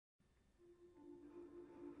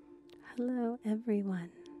Hello everyone,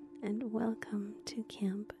 and welcome to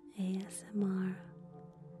Camp ASMR.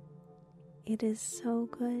 It is so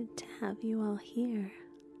good to have you all here.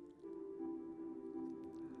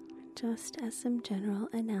 Just as some general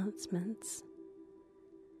announcements,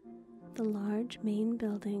 the large main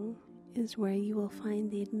building is where you will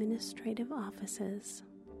find the administrative offices,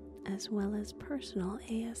 as well as personal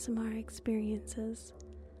ASMR experiences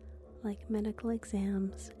like medical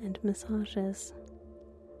exams and massages.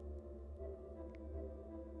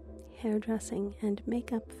 Hairdressing and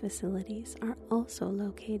makeup facilities are also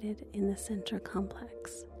located in the center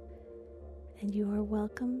complex, and you are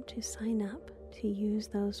welcome to sign up to use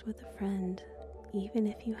those with a friend, even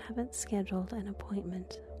if you haven't scheduled an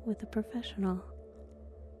appointment with a professional.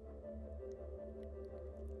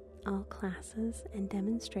 All classes and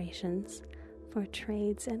demonstrations for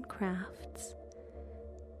trades and crafts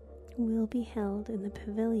will be held in the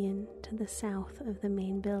pavilion to the south of the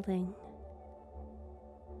main building.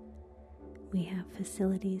 We have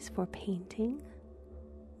facilities for painting,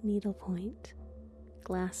 needlepoint,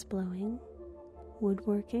 glass blowing,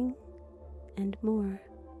 woodworking, and more.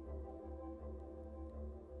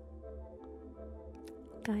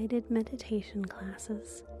 Guided meditation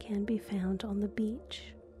classes can be found on the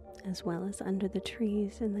beach, as well as under the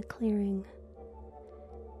trees in the clearing.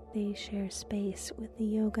 They share space with the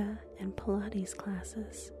yoga and Pilates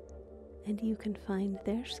classes, and you can find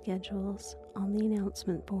their schedules on the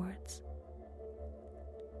announcement boards.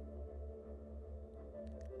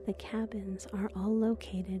 The cabins are all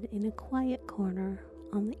located in a quiet corner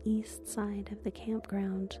on the east side of the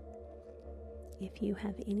campground. If you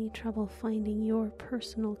have any trouble finding your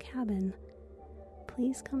personal cabin,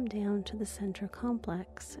 please come down to the center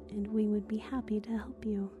complex and we would be happy to help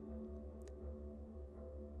you.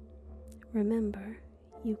 Remember,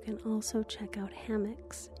 you can also check out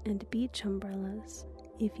hammocks and beach umbrellas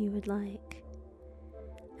if you would like,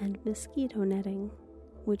 and mosquito netting,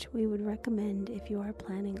 which we would recommend if you are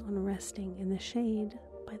planning on resting in the shade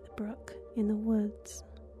by the brook in the woods.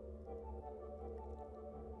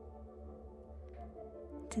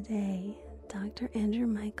 Today, Dr. Andrew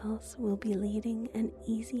Michaels will be leading an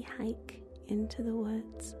easy hike into the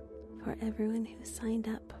woods for everyone who signed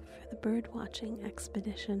up for the birdwatching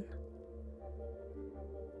expedition.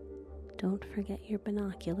 Don't forget your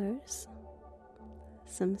binoculars,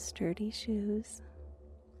 some sturdy shoes,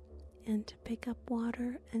 and to pick up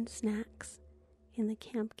water and snacks in the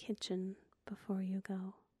camp kitchen before you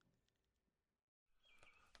go.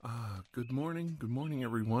 Good morning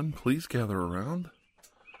everyone. Please gather around.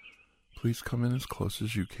 Please come in as close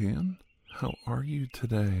as you can. How are you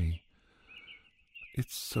today?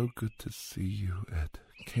 It's so good to see you at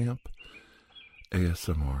Camp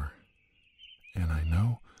ASMR. And I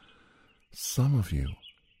know some of you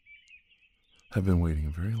have been waiting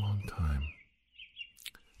a very long time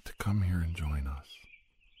to come here and join us.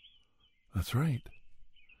 That's right.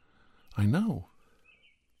 I know.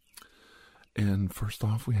 And first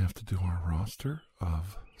off, we have to do our roster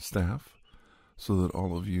of staff so that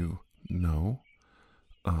all of you know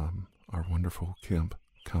our wonderful camp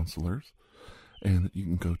counselors, and that you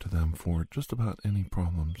can go to them for just about any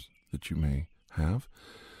problems that you may have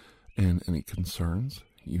and any concerns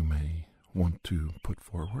you may want to put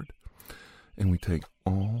forward. And we take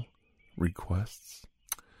all requests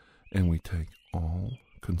and we take all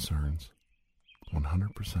concerns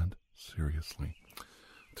 100% seriously.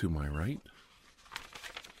 To my right,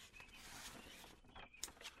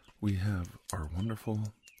 we have our wonderful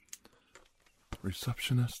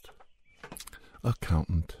receptionist,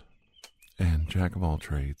 accountant, and jack of all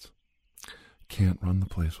trades. Can't run the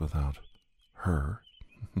place without her.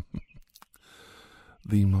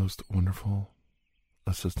 The most wonderful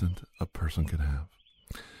assistant a person could have.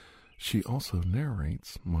 She also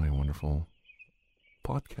narrates my wonderful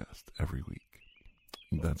podcast every week.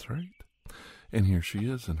 That's right. And here she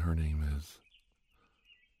is, and her name is,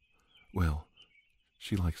 well,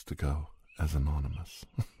 she likes to go as anonymous,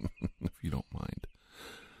 if you don't mind.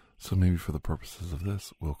 So maybe for the purposes of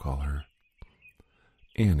this, we'll call her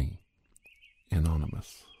Annie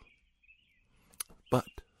Anonymous. But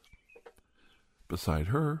beside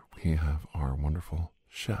her, we have our wonderful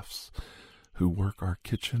chefs who work our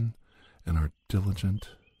kitchen and are diligent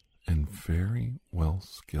and very well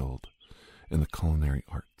skilled in the culinary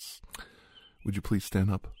arts. Would you please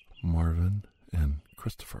stand up, Marvin and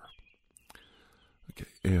Christopher? Okay,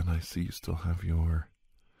 and I see you still have your,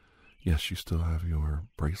 yes, you still have your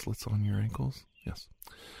bracelets on your ankles. Yes.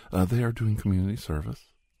 They are doing community service.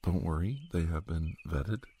 Don't worry, they have been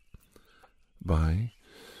vetted by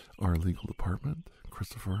our legal department.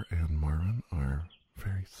 Christopher and Marvin are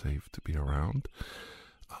very safe to be around.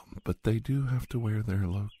 But they do have to wear their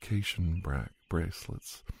location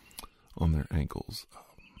bracelets on their ankles.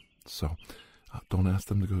 So don't ask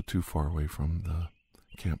them to go too far away from the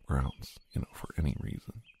campgrounds, for any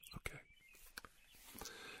reason. Okay.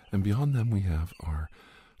 And beyond them, we have our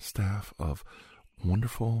staff of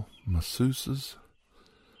wonderful masseuses,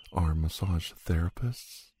 our massage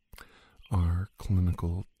therapists, our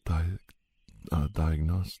clinical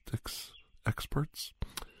diagnostics experts.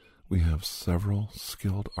 We have several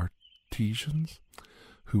skilled artisans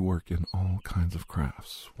who work in all kinds of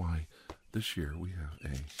crafts. Why, this year we have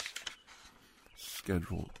a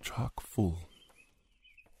schedule chock full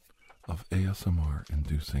of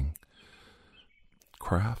ASMR-inducing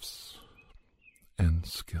crafts and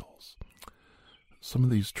skills. Some of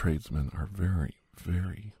these tradesmen are very,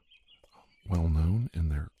 very well known in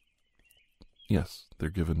their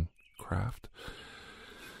given craft,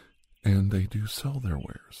 and they do sell their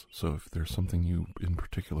wares. So if there's something you in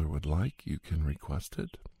particular would like, you can request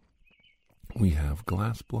it. We have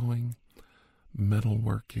glass blowing,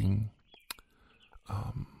 metalworking,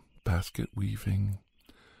 basket weaving,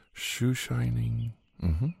 shoe shining.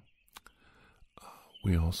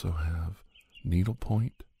 We also have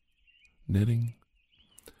needlepoint, knitting.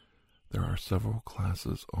 There are several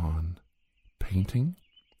classes on painting.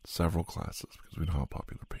 Several classes, because we know how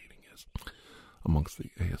popular painting is amongst the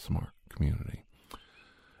ASMR community.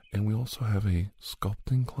 And we also have a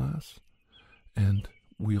sculpting class, and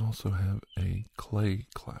we also have a clay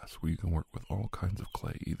class where you can work with all kinds of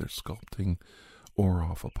clay, either sculpting or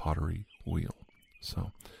off a pottery wheel.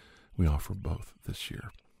 So we offer both this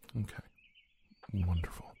year. Okay,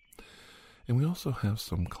 wonderful. And we also have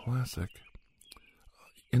some classic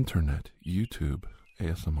internet, YouTube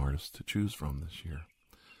ASMR artists to choose from this year.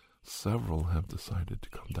 Several have decided to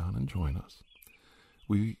come down and join us.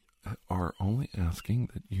 We are only asking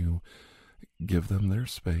that you give them their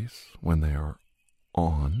space when they are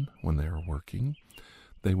working.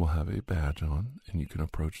 They will have a badge on, and you can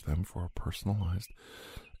approach them for a personalized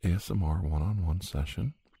ASMR one-on-one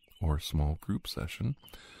session or small group session,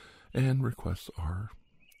 and requests are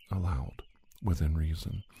allowed within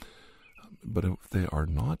reason. But if they are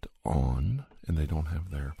not on and they don't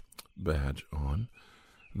have their badge on,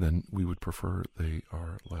 then we would prefer they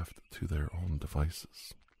are left to their own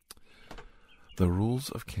devices. The rules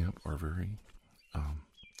of camp are very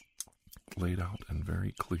laid out and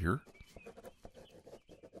very clear.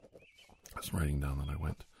 I was writing down that I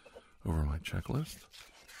went over my checklist.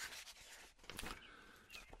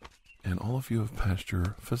 And all of you have passed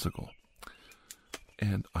your physical.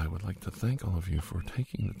 And I would like to thank all of you for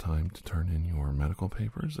taking the time to turn in your medical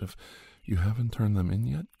papers. If you haven't turned them in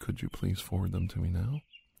yet, could you please forward them to me now?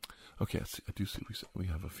 Okay, I do see we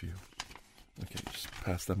have a few. Okay, just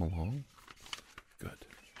pass them along. Good.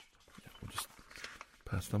 Yeah, we'll just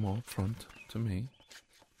pass them all up front to me.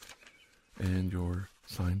 And your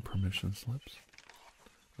signed permission slips.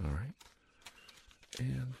 All right.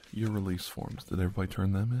 And your release forms. Did everybody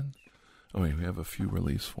turn them in? Oh, wait, we have a few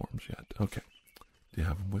release forms yet. Okay. Do you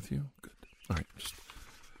have them with you? Good. All right, just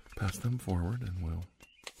pass them forward and we'll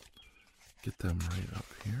get them right up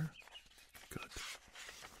here. Good.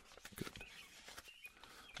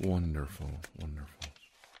 Good. Wonderful. Wonderful.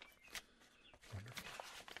 Wonderful.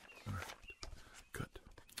 All right. Good.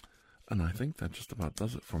 And I think that just about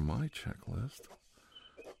does it for my checklist.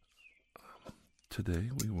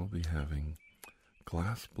 Today we will be having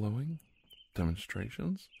glass blowing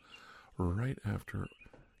demonstrations right after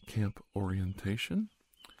camp orientation,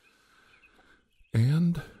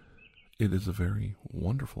 and it is a very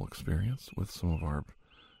wonderful experience with some of our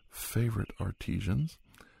favorite artisans.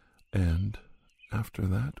 And after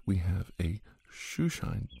that we have a shoe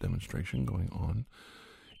shine demonstration going on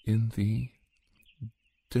in the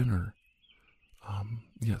dinner,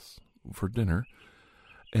 for dinner.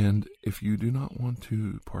 And if you do not want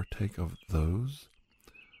to partake of those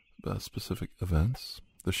specific events,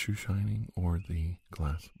 the shoe shining or the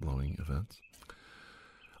glass blowing events,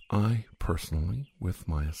 I personally, with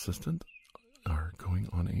my assistant, are going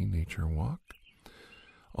on a nature walk.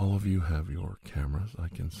 All of you have your cameras I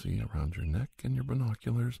can see around your neck and your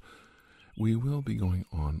binoculars. We will be going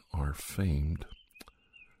on our famed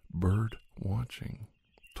bird watching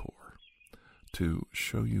tour to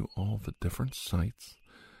show you all the different sites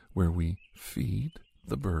where we feed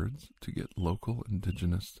the birds to get local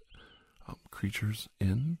indigenous creatures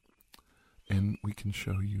in, and we can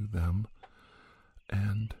show you them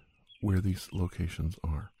and where these locations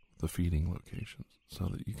are, the feeding locations, so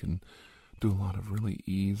that you can do a lot of really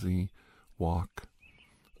easy walk.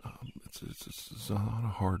 It's not a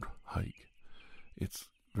hard hike. It's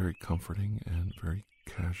very comforting and very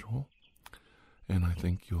casual, and I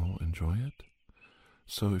think you'll enjoy it.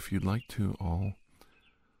 So if you'd like to all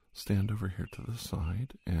stand over here to the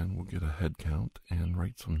side, and we'll get a head count and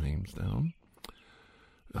write some names down.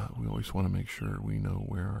 We always want to make sure we know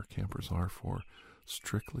where our campers are for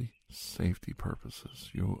strictly safety purposes.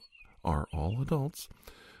 You are all adults.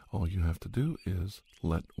 All you have to do is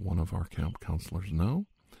let one of our camp counselors know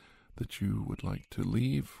that you would like to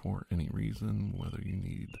leave for any reason, whether you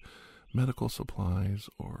need medical supplies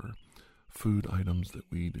or food items that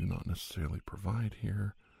we do not necessarily provide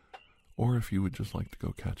here, or if you would just like to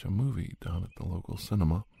go catch a movie down at the local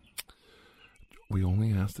cinema. We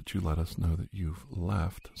only ask that you let us know that you've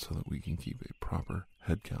left so that we can keep a proper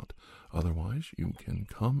head count. Otherwise, you can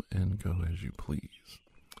come and go as you please.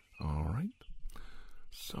 All right.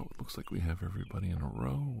 So it looks like we have everybody in a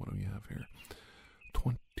row. What do we have here?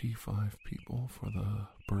 25 people for the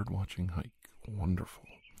bird watching hike. Wonderful.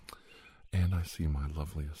 And I see my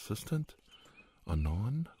lovely assistant,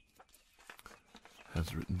 Anon,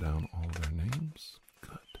 has written down all their names.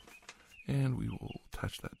 Good. And we will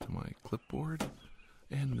attach that to my clipboard,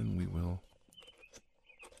 and then we will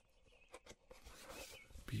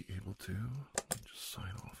be able to just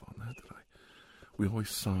sign off on that. We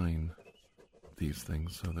always sign these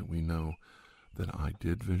things so that we know that I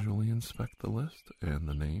did visually inspect the list and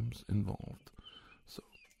the names involved. So,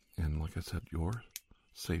 and like I said, your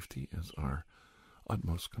safety is our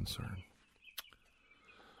utmost concern.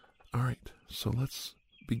 All right, so let's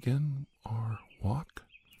begin our walk.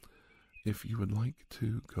 If you would like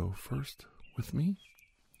to go first with me,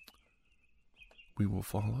 we will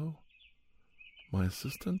follow my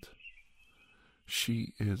assistant.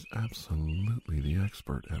 She is absolutely the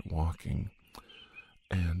expert at walking.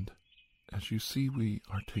 And as you see, we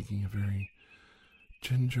are taking a very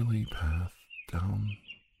gingerly path down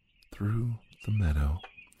through the meadow.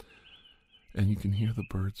 And you can hear the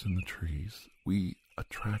birds in the trees. We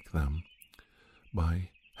attract them by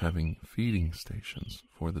having feeding stations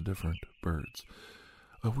for the different birds.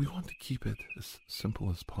 We want to keep it as simple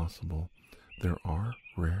as possible. There are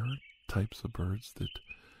rare types of birds that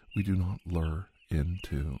we do not lure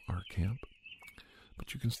into our camp,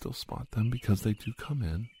 but you can still spot them because they do come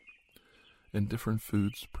in, and different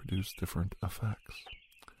foods produce different effects.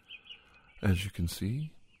 As you can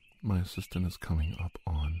see, my assistant is coming up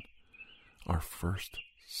on our first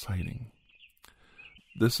sighting.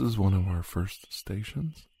 This is one of our first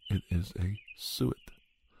stations. It is a suet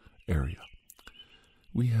area.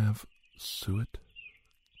 We have suet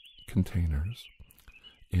containers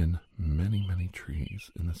in many, many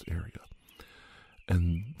trees in this area.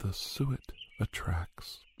 And the suet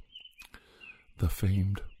attracts the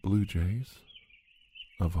famed blue jays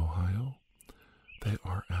of Ohio. They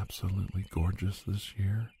are absolutely gorgeous this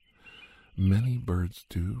year. Many birds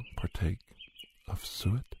do partake of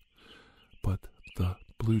suet, but the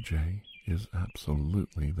blue jay is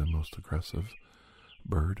absolutely the most aggressive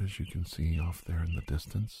bird. As you can see off there in the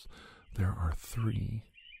distance, there are 3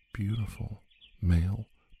 beautiful male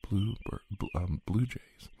blue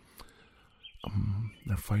jays.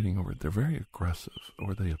 They're fighting over it. They're very aggressive,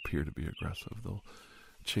 or they appear to be aggressive. They'll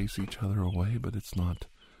chase each other away, but it's not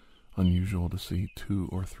unusual to see 2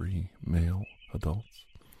 or 3 male adults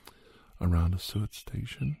around a suet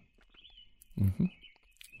station. You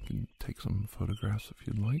can take some photographs if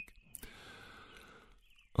you'd like.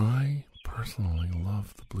 I personally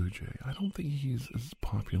love the blue jay. I don't think he's as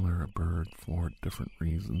popular a bird for different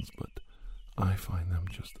reasons, but I find them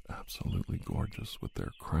just absolutely gorgeous with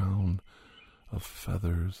their crown of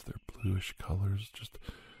feathers. Their bluish colors just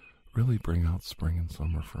really bring out spring and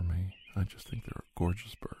summer for me. I just think they're a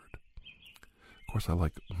gorgeous bird. Of course, I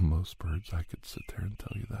like most birds. I could sit there and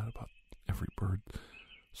tell you that about every bird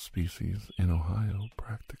species in Ohio,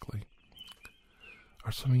 practically.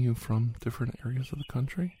 Are some of you from different areas of the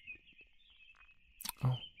country?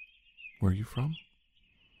 Oh, where are you from?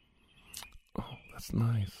 Oh, that's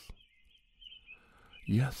nice.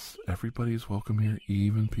 Yes, everybody's welcome here,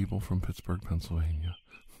 even people from Pittsburgh, Pennsylvania.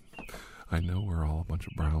 I know we're all a bunch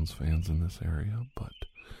of Browns fans in this area, but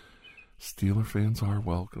Steeler fans are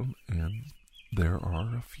welcome, and there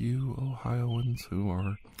are a few Ohioans who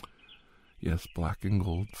are, yes, black and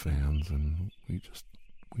gold fans, and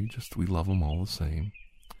we love them all the same.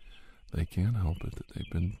 They can't help it that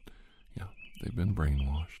they've been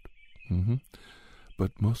brainwashed.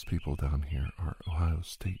 But most people down here are Ohio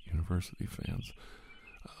State University fans.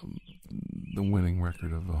 The winning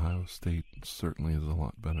record of Ohio State certainly is a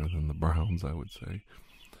lot better than the Browns, I would say.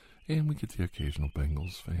 And we get the occasional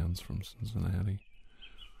Bengals fans from Cincinnati.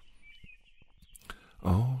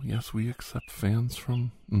 Oh, yes, we accept fans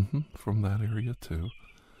from that area too.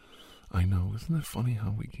 I know, isn't it funny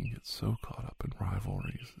how we can get so caught up in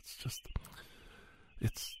rivalries?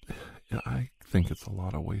 I think it's a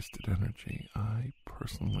lot of wasted energy. I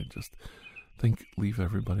personally just think leave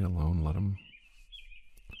everybody alone, let them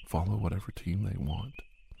follow whatever team they want.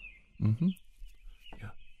 Yeah.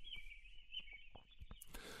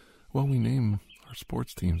 Well, we name our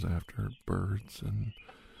sports teams after birds and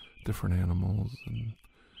different animals, and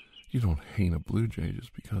you don't hate a Blue Jay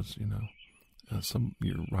just because,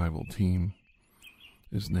 your rival team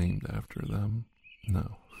is named after them.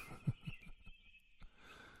 No.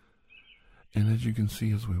 And as you can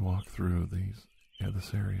see as we walk through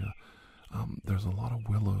this area, there's a lot of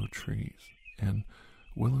willow trees, and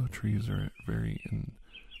willow trees are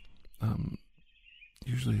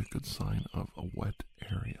usually a good sign of a wet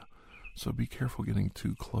area. So be careful getting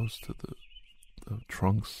too close to the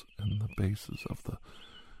trunks and the bases of the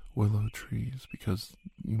willow trees, because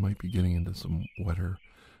you might be getting into some wetter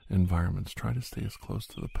environments. Try to stay as close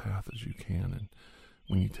to the path as you can and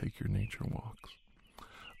when you take your nature walks.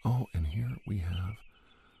 Oh, and here we have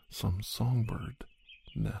some songbird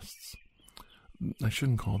nests. I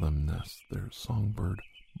shouldn't call them nests. They're songbird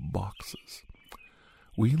boxes.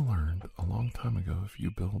 We learned a long time ago, if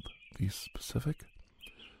you build these specific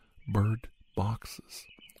bird boxes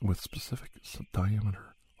with specific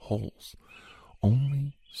diameter holes,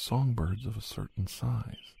 only songbirds of a certain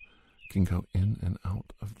size can go in and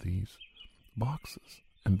out of these boxes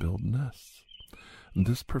and build nests. And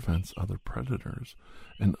this prevents other predators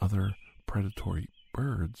and other predatory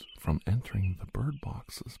birds from entering the bird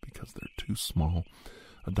boxes because they're too small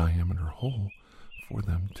a diameter hole for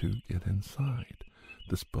them to get inside.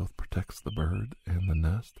 This both protects the bird and the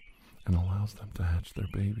nest and allows them to hatch their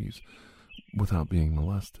babies without being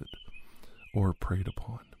molested or preyed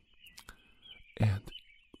upon. And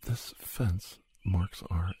this fence marks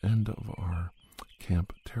our end of our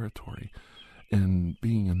camp territory, and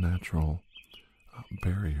being a unnatural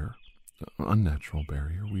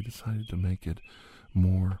barrier, we decided to make it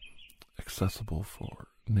more accessible for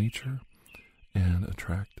nature and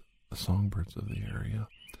attract the songbirds of the area.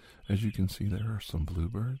 As you can see, there are some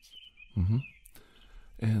bluebirds.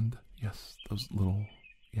 And yes,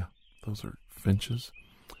 those are finches,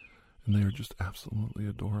 and they are just absolutely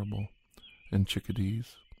adorable. And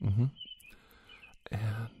chickadees.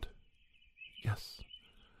 And yes,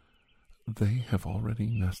 they have already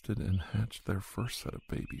nested and hatched their first set of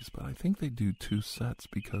babies, but I think they do 2 sets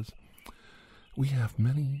because we have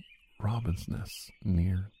many robin's nests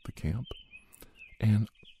near the camp, and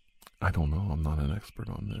I don't know, I'm not an expert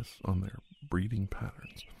on this, on their breeding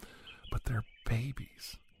patterns, but their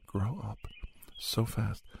babies grow up so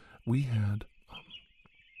fast. We had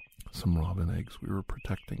some robin eggs we were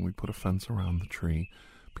protecting. We put a fence around the tree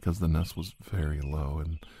because the nest was very low,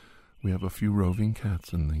 and we have a few roving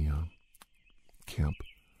cats in the camp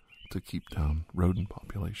to keep down rodent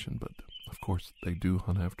population, but of course they do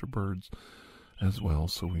hunt after birds as well,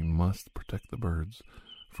 so we must protect the birds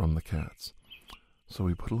from the cats. So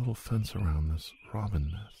we put a little fence around this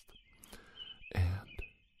robin nest, and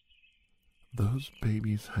those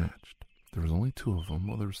babies hatched. There was only 2 of them.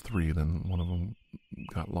 Well, there was 3, then one of them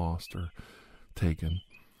got lost or taken.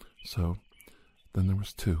 So then there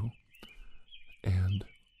was 2, and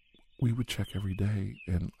we would check every day,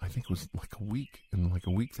 and I think it was like a week. In like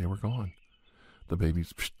a week, they were gone. The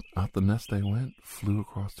babies, out the nest they went, flew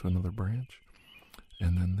across to another branch,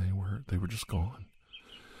 and then they were just gone.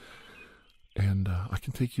 And I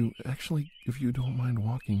can take you, actually, if you don't mind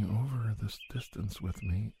walking over this distance with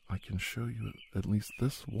me, I can show you at least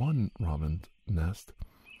this one robin nest.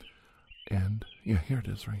 And, yeah, here it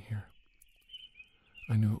is right here.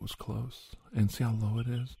 I knew it was close. And see how low it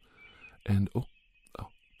is? And, oh,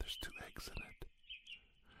 there's 2 eggs in it.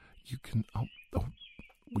 You can,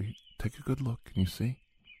 take a good look. Can you see?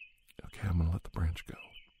 Okay, I'm going to let the branch go.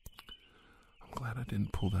 I'm glad I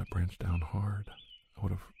didn't pull that branch down hard. I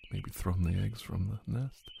would have maybe thrown the eggs from the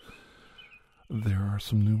nest. There are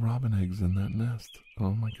some new robin eggs in that nest.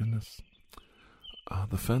 Oh my goodness.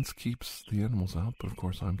 The fence keeps the animals out, but of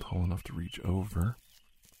course I'm tall enough to reach over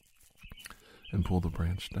and pull the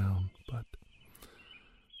branch down. But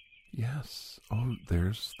yes, oh,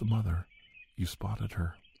 there's the mother. You spotted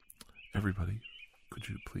her. Everybody, could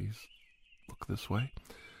you please look this way?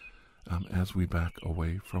 As we back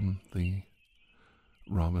away from the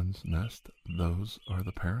robin's nest, those are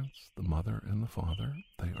the parents, the mother and the father.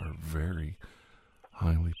 They are very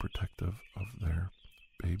highly protective of their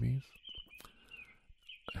babies.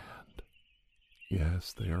 And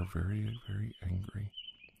yes, they are very, very angry.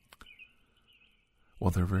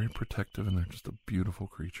 Well, they're very protective, and they're just a beautiful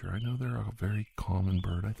creature. I know they're a very common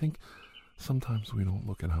bird. I think sometimes we don't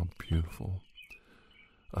look at how beautiful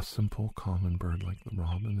a simple common bird like the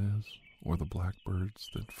robin is, or the blackbirds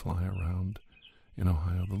that fly around in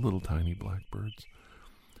Ohio, the little tiny blackbirds.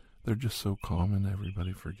 They're just so common,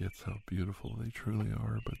 everybody forgets how beautiful they truly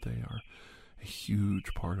are, but they are a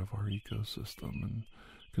huge part of our ecosystem and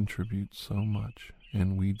contribute so much.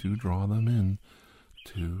 And we do draw them in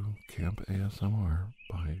to Camp ASMR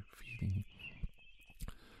by feeding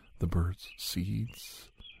the birds seeds,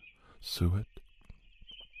 suet,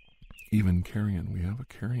 even carrion. We have a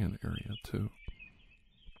carrion area too.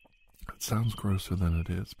 It sounds grosser than it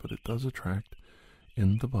is, but it does attract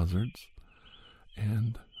in the buzzards.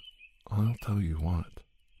 And I'll tell you what,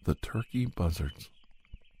 the turkey buzzards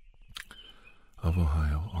of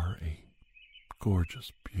Ohio are a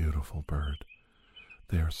gorgeous, beautiful bird.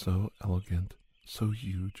 They are so elegant, so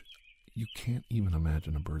huge. You can't even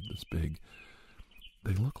imagine a bird this big.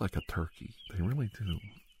 They look like a turkey. They really do.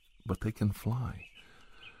 But they can fly.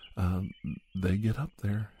 They get up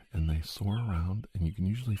there and they soar around, and you can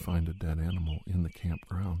usually find a dead animal in the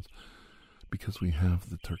campgrounds. Because we have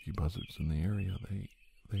the turkey buzzards in the area,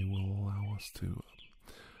 they will allow us to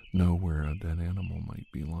know where a dead animal might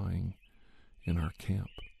be lying in our camp.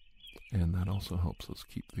 And that also helps us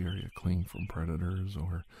keep the area clean from predators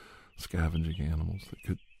or scavenging animals that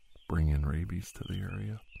could bring in rabies to the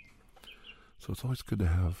area. So it's always good to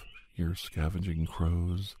have your scavenging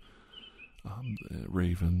crows,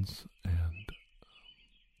 ravens, and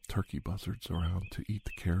turkey buzzards around to eat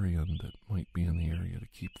the carrion that might be in the area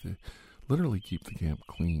to literally keep the camp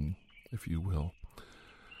clean, if you will.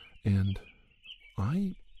 And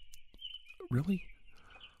I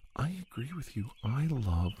agree with you. I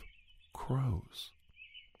love crows.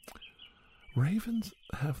 Ravens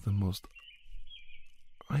have the most...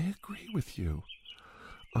 I agree with you.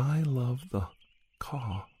 I love the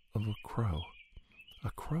caw of a crow.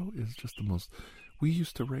 A crow is just the most... We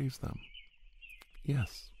used to raise them.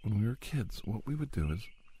 Yes, when we were kids, what we would do is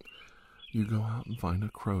you go out and find a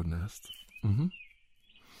crow nest.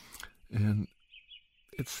 And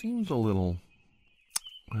it seems a little...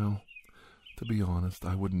 Well, to be honest,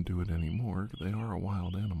 I wouldn't do it anymore. They are a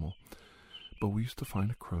wild animal. But we used to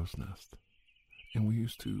find a crow's nest. And we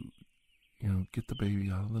used to, get the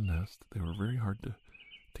baby out of the nest. They were very hard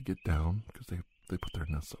to get down because they put their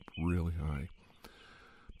nests up really high.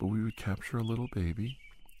 But we would capture a little baby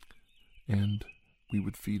and we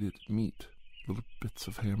would feed it meat, little bits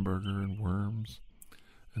of hamburger and worms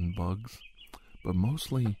and bugs, but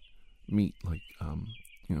mostly meat, like,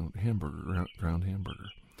 hamburger, ground hamburger.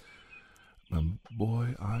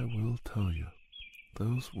 Boy, I will tell you,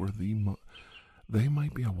 those were they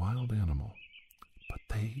might be a wild animal, but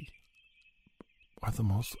they are the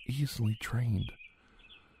most easily trained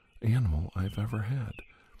animal I've ever had.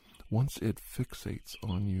 Once it fixates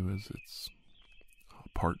on you as its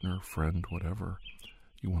partner, friend, whatever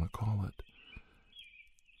you want to call it,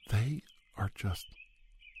 they are just,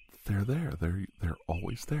 they're there. They're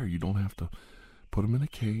always there. You don't have to put them in a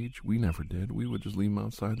cage. We never did. We would just leave them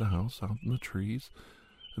outside the house, out in the trees.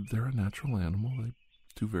 They're a natural animal. They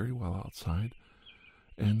do very well outside.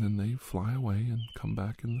 And then they fly away and come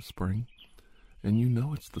back in the spring. And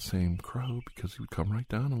it's the same crow because he would come right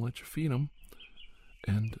down and let you feed him.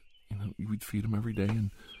 And, we'd feed him every day.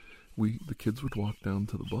 And the kids would walk down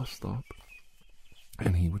to the bus stop.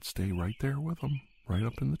 And he would stay right there with them, right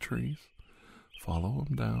up in the trees, follow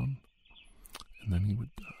them down. And then he would,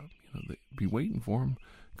 they'd be waiting for him,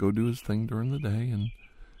 go do his thing during the day. And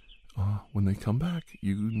when they come back,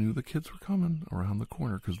 you knew the kids were coming around the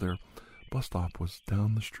corner because their bus stop was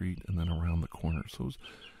down the street and then around the corner. So it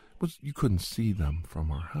was you couldn't see them from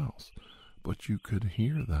our house, but you could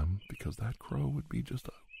hear them because that crow would be just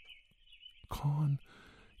cawing,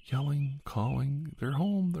 yelling, calling, they're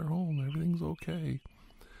home, everything's okay.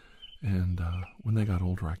 And when they got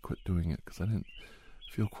older, I quit doing it because I didn't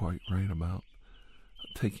feel quite right about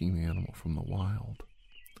taking the animal from the wild.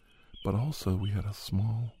 But also, we had a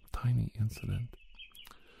small, tiny incident,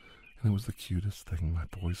 and it was the cutest thing. My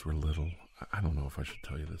boys were little. I don't know if I should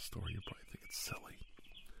tell you this story. You probably think it's silly.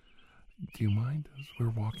 Do you mind as we're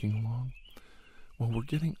walking along? Well, we're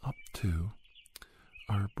getting up to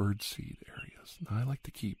our bird seed areas. Now, I like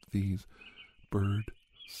to keep these bird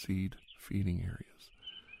seed feeding areas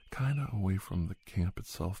kind of away from the camp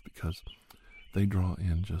itself because they draw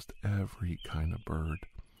in just every kind of bird.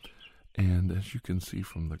 And as you can see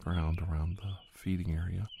from the ground around the feeding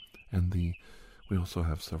area, and we also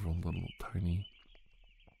have several little tiny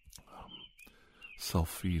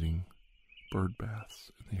self-feeding bird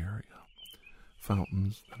baths in the area.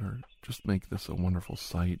 Fountains that just make this a wonderful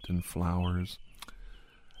sight, and flowers.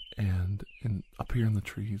 And up here in the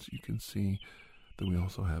trees, you can see that we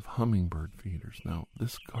also have hummingbird feeders. Now,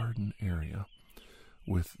 this garden area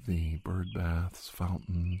with the bird baths,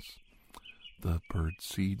 fountains, the bird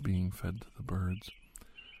seed being fed to the birds,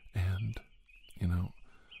 and,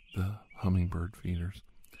 the hummingbird feeders.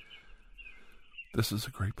 This is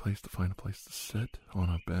a great place to find a place to sit on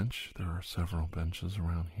a bench. There are several benches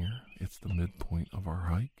around here. It's the midpoint of our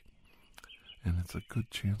hike, and it's a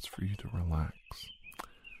good chance for you to relax.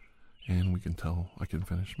 And I can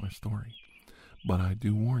finish my story. But I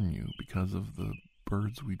do warn you, because of the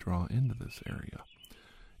birds we draw into this area,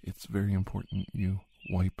 it's very important you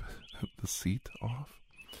wipe the seat off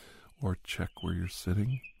or check where you're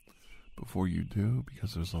sitting before you do,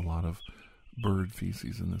 because there's a lot of bird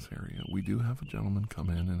feces in this area. We do have a gentleman come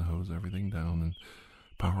in and hose everything down and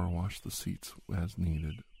power wash the seats as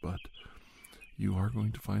needed, but you are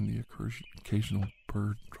going to find the occasional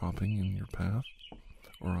bird dropping in your path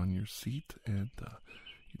or on your seat, and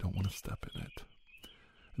you don't want to step in it.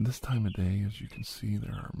 And this time of day, as you can see,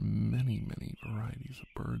 there are many, many varieties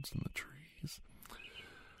of birds in the trees.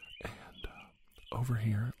 And over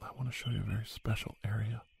here, I want to show you a very special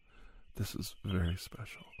area. This is very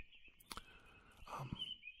special.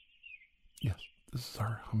 Yes, this is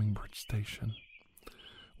our hummingbird station.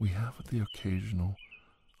 We have the occasional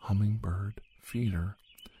hummingbird feeder,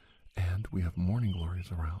 and we have morning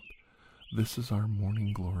glories around. This is our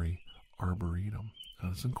morning glory arboretum. Now,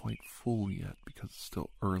 it isn't quite full yet because it's still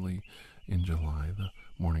early in July. The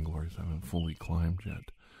morning glories haven't fully climbed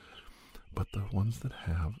yet. But the ones that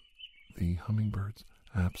have, the hummingbirds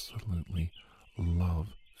absolutely love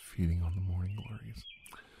feeding on the morning glories.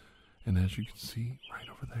 And as you can see right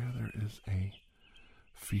over there, there is a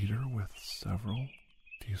feeder with several.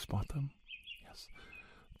 Do you spot them? Yes.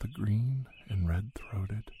 The green and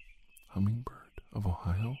red-throated hummingbird of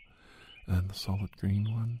Ohio, and the solid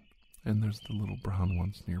green one, and there's the little brown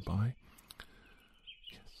ones nearby.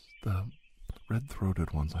 Yes, the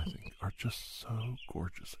red-throated ones, I think, are just so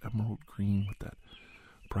gorgeous. Emerald green with that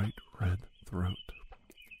bright red throat.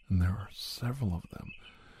 And there are several of them.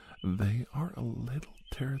 They are a little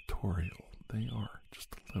territorial. They are just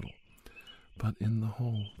a little. But in the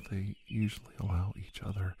whole, they usually allow each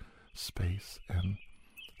other space and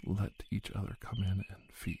let each other come in and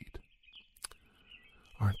feed.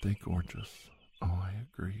 Aren't they gorgeous? Oh, I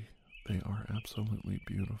agree. They are absolutely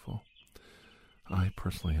beautiful. I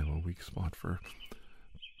personally have a weak spot for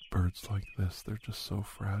birds like this. They're just so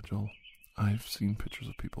fragile. I've seen pictures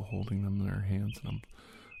of people holding them in their hands, and I'm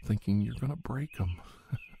thinking, you're going to break them.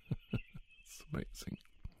 It's amazing.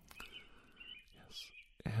 Yes.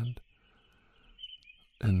 And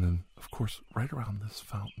then, of course, right around this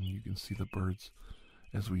fountain, you can see the birds.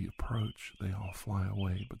 As we approach, they all fly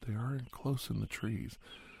away, but they are close in the trees.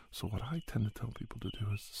 So what I tend to tell people to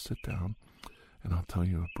do is to sit down, and I'll tell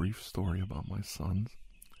you a brief story about my sons,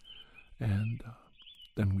 and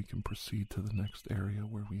then we can proceed to the next area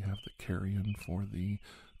where we have the carrion for the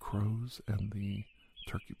crows and the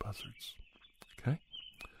turkey buzzards. Okay?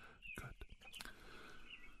 Good.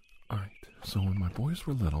 All right. So when my boys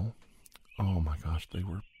were little, oh my gosh,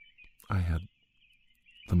 I had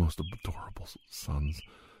the most adorable sons,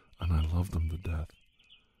 and I loved them to death.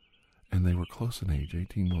 And they were close in age,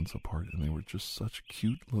 18 months apart, and they were just such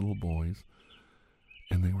cute little boys.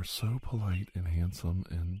 And they were so polite and handsome,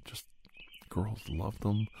 and just girls loved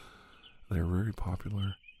them. They were very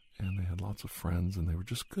popular, and they had lots of friends, and they were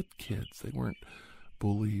just good kids. They weren't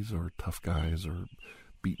bullies or tough guys or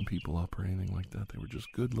beating people up or anything like that. They were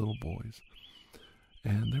just good little boys.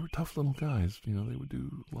 And they were tough little guys. You know, they would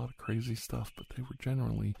do a lot of crazy stuff, but they were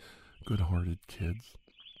generally good-hearted kids.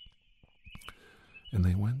 And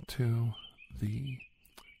they went to the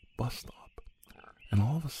bus stop. And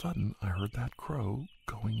all of a sudden, I heard that crow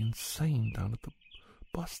going insane down at the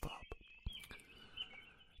bus stop.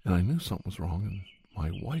 And I knew something was wrong, and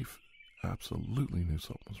my wife absolutely knew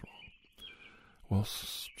something was wrong. Well,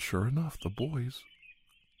 sure enough, the boys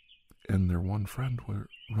and their one friend were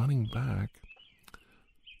running back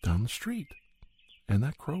down the street. And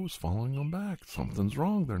that crow was following them back. Something's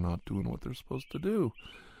wrong. They're not doing what they're supposed to do.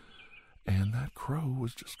 And that crow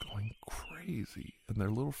was just going crazy. And their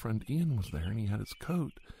little friend Ian was there, and he had his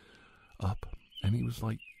coat up, and he was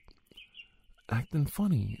like acting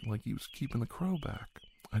funny, like he was keeping the crow back.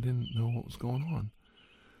 I didn't know what was going on.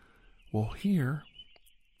 Well,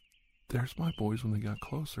 there's my boys. When they got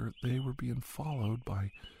closer, they were being followed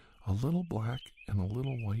by a little black and a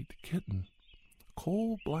little white kitten.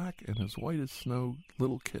 Coal black and as white as snow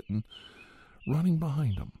little kitten running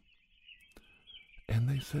behind them. And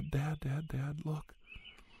they said, Dad, Dad, Dad, look.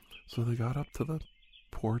 So they got up to the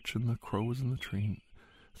porch, and the crow was in the tree.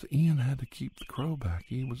 So Ian had to keep the crow back.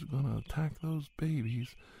 He was going to attack those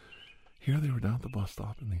babies. Here they were down at the bus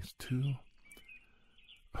stop, and these two...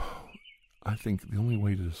 Oh, I think the only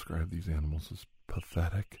way to describe these animals is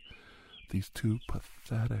pathetic. These two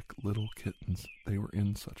pathetic little kittens, they were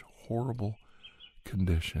in such horrible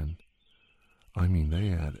condition. I mean, they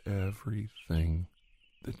had everything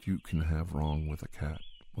that you can have wrong with a cat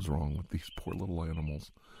was wrong with these poor little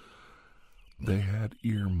animals. They had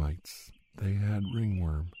ear mites. They had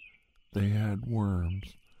ringworm. They had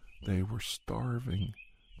worms. They were starving.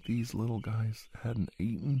 These little guys hadn't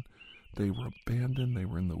eaten. They were abandoned. They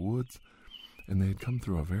were in the woods. And they had come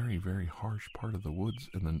through a very, very harsh part of the woods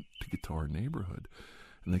and then to get to our neighborhood.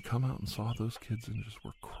 And they come out and saw those kids and just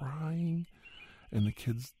were crying. And the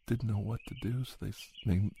kids didn't know what to do, so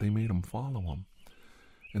they made them follow them.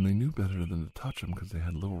 And they knew better than to touch them because they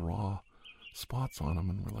had little raw spots on them.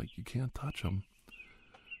 And we're like, you can't touch them.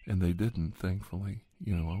 And they didn't, thankfully.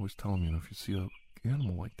 I always tell them, if you see an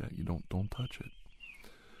animal like that, you don't touch it.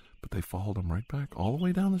 But they followed them right back all the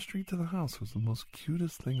way down the street to the house. It was the most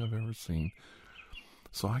cutest thing I've ever seen.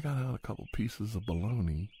 So I got out a couple pieces of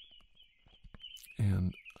bologna,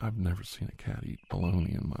 and I've never seen a cat eat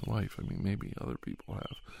bologna in my life. I mean, maybe other people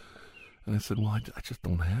have. And I said, well, I just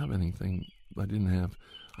don't have anything.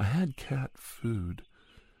 I had cat food,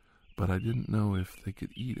 but I didn't know if they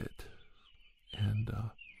could eat it. And,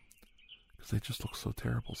 because they just look so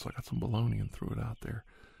terrible. So I got some bologna and threw it out there.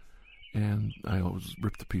 And I always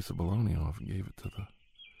ripped a piece of bologna off and gave it to the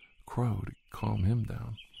crow to calm him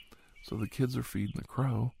down. So the kids are feeding the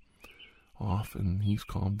crow off, and he's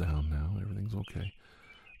calmed down now. Everything's okay.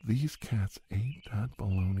 These cats ate that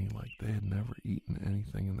bologna like they had never eaten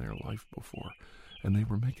anything in their life before. And they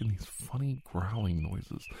were making these funny growling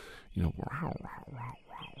noises. Wow, wow, wow,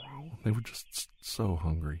 wow, wow. They were just so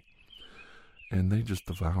hungry. And they just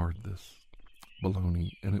devoured this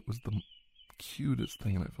bologna, and it was the cutest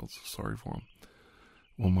thing, and I felt so sorry for them.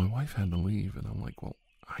 Well, my wife had to leave, and I'm like, well,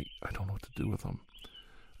 I don't know what to do with them.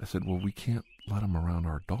 I said, well, we can't let them around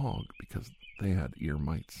our dog because they had ear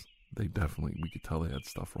mites. We could tell they had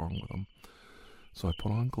stuff wrong with them. So I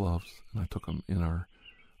put on gloves, and I took them in our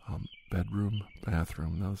bathroom.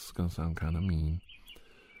 Now, this is going to sound kind of mean,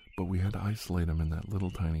 but we had to isolate them in that little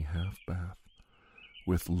tiny half bath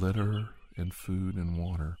with litter and food and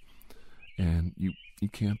water. And you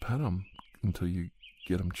can't pet them until you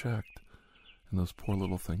get them checked. And those poor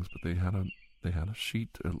little things, but they had a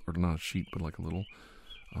sheet, or not a sheet, but like a little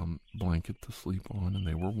blanket to sleep on, and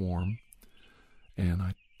they were warm. And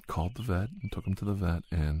I called the vet and took them to the vet,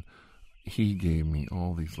 and he gave me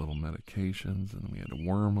all these little medications, and we had to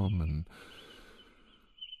worm them and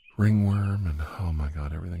ringworm and, oh my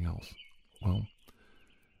God, everything else. Well,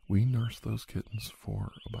 we nursed those kittens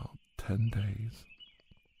for about 10 days,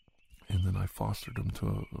 and then I fostered them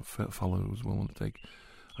to a fellow who was willing to take.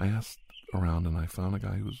 I asked around, and I found a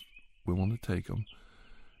guy who was willing to take them,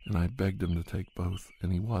 and I begged him to take both,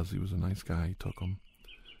 and he was a nice guy. He took them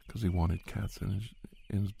because he wanted cats in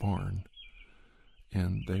his barn,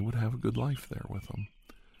 and they would have a good life there with them.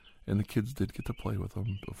 And the kids did get to play with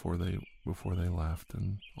them before they left,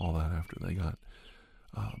 and all that after they got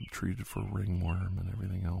treated for ringworm and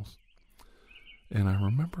everything else. And I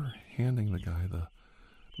remember handing the guy the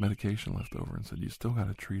medication left over and said, you still got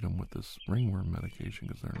to treat them with this ringworm medication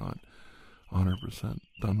because they're not 100%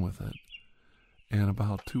 done with it. And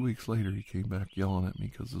about 2 weeks later, he came back yelling at me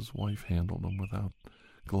because his wife handled him without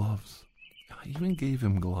gloves. I even gave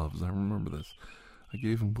him gloves. I remember this. I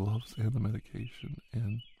gave him gloves and the medication,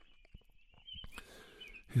 and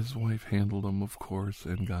his wife handled him, of course,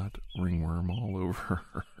 and got ringworm all over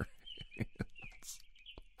her hands.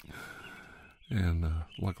 And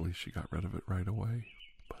luckily, she got rid of it right away.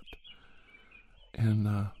 And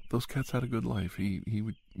those cats had a good life. He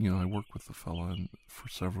would, I worked with the fella, and for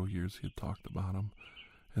several years he had talked about them,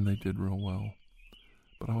 and they did real well.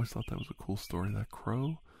 But I always thought that was a cool story. That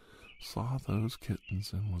crow saw those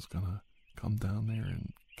kittens and was going to come down there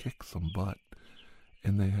and kick some butt,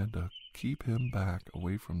 and they had to keep him back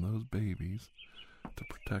away from those babies to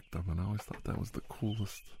protect them, and I always thought that was the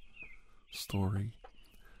coolest story.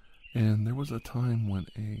 And there was a time when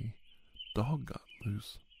a dog got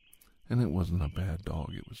loose. And it wasn't a bad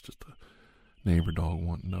dog. It was just a neighbor dog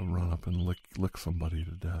wanting to run up and lick somebody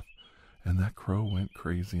to death. And that crow went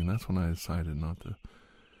crazy. And that's when I decided not to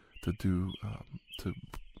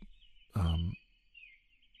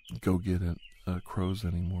go get crows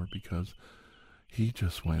anymore, because he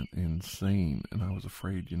just went insane. And I was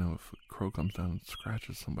afraid, if a crow comes down and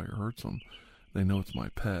scratches somebody or hurts them, they know it's my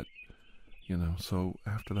pet. So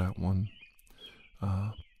after that one,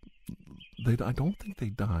 I don't think they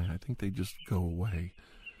die. I think they just go away.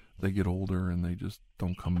 they get older and they just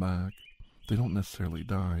don't come back. They don't necessarily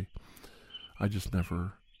die. I just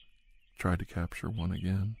never tried to capture one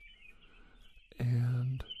again.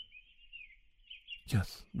 And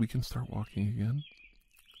yes, we can start walking again.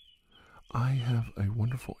 I have a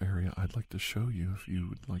wonderful area I'd like to show you if you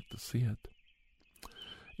would like to see it.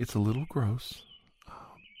 It's a little gross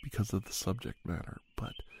because of the subject matter,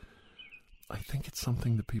 but I think it's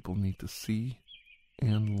something that people need to see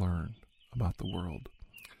and learn about the world.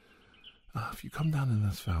 If you come down in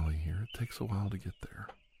this valley here, it takes a while to get there.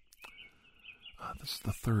 This is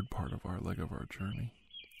the third part of our leg of our journey.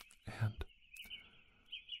 And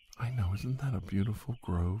I know, isn't that a beautiful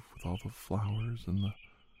grove with all the flowers and the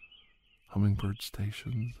hummingbird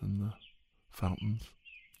stations and the fountains?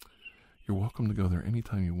 You're welcome to go there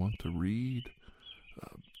anytime you want to read.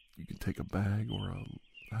 You can take a bag or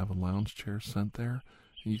have a lounge chair sent there,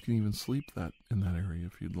 and you can even sleep in that area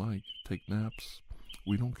if you'd like. Take naps.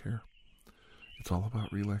 We don't care. It's all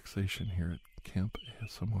about relaxation here at Camp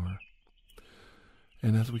ASMR.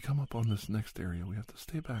 And as we come up on this next area, we have to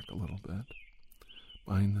stay back a little bit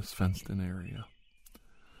behind this fenced-in area.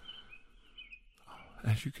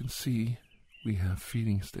 As you can see, we have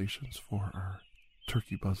feeding stations for our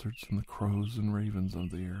turkey buzzards and the crows and ravens of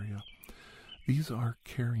the area. These are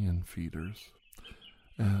carrion feeders.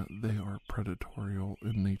 They are predatorial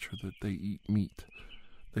in nature, that they eat meat.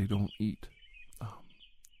 They don't eat.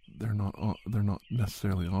 They're not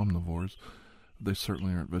necessarily omnivores. They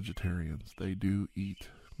certainly aren't vegetarians. They do eat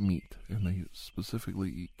meat, and they specifically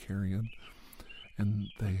eat carrion, and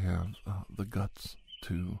they have the guts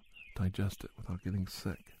to digest it without getting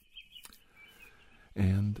sick.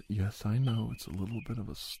 And yes, I know it's a little bit of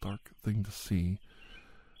a stark thing to see.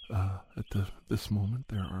 At this moment,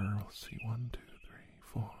 there are, let's see, 1, 2, 3,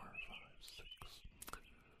 4,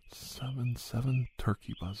 5, 6, 7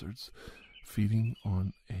 turkey buzzards feeding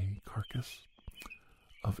on a carcass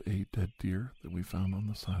of a dead deer that we found on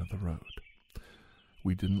the side of the road.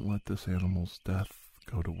 We didn't let this animal's death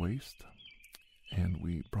go to waste, and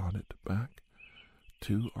we brought it back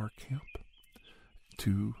to our camp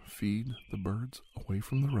to feed the birds away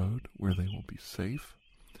from the road, where they will be safe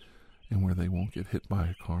and where they won't get hit by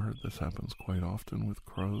a car. This happens quite often with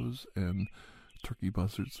crows and turkey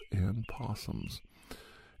buzzards and possums.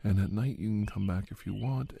 And at night you can come back if you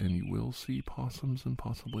want, and you will see possums and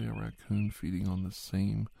possibly a raccoon feeding on the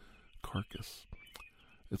same carcass.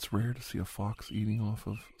 It's rare to see a fox eating off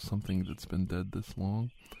of something that's been dead this long,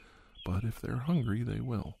 but if they're hungry, they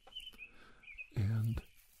will. And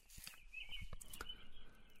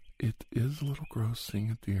it is a little gross seeing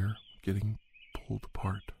a deer getting pulled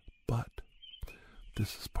apart, but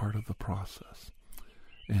this is part of the process.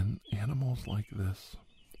 And animals like this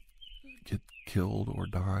get killed or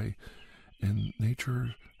die, and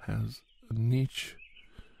nature has a niche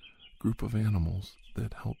group of animals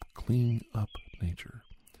that help clean up nature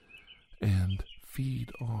and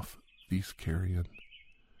feed off these carrion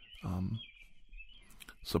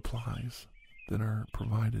supplies that are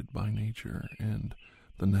provided by nature. And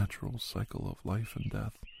the natural cycle of life and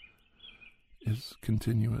death is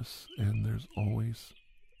continuous, and there's always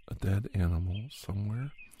a dead animal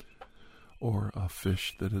somewhere, or a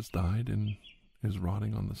fish that has died and is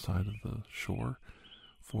rotting on the side of the shore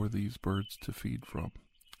for these birds to feed from.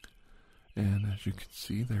 And as you can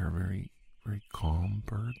see, they are very, very calm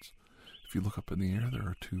birds. If you look up in the air, there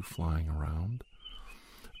are 2 flying around.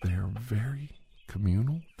 They are very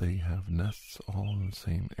communal. They have nests all in the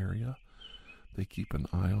same area. They keep an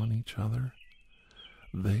eye on each other.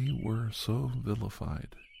 They were so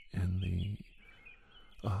vilified in the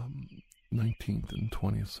 19th and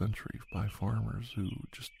 20th century by farmers who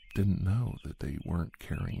just didn't know that they weren't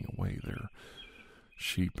carrying away their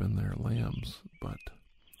sheep and their lambs, but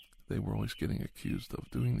they were always getting accused of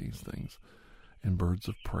doing these things. And birds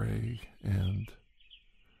of prey and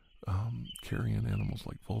carrion animals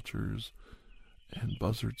like vultures and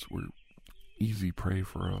buzzards were easy prey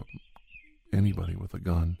for anybody with a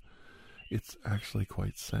gun. It's actually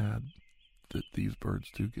quite sad that these birds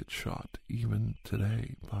do get shot, even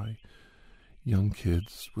today, by young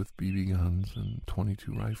kids with BB guns and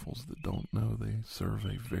 .22 rifles that don't know they serve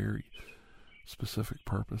a very specific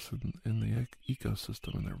purpose in the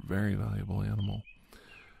ecosystem, and they're a very valuable animal.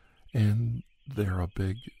 And they're a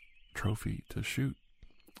big trophy to shoot.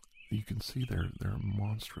 You can see they're a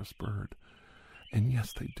monstrous bird. And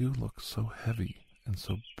yes, they do look so heavy and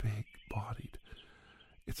so big-bodied.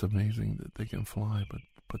 It's amazing that they can fly, but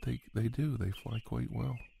they do. They fly quite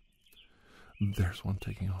well. There's one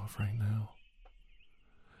taking off right now.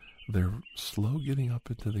 They're slow getting up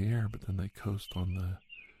into the air, but then they coast on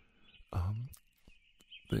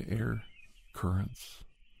the air currents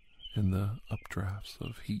and the updrafts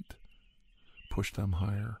of heat push them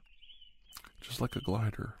higher, just like a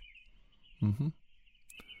glider.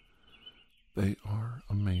 They are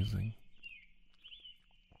amazing.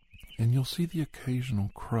 And you'll see the occasional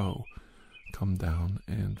crow come down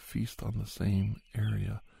and feast on the same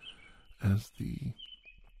area as the...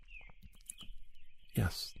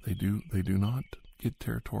 Yes, they do not get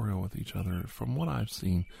territorial with each other. From what I've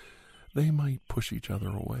seen, they might push each other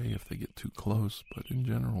away if they get too close, but in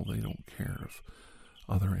general, they don't care if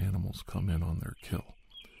other animals come in on their kill.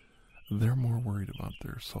 They're more worried about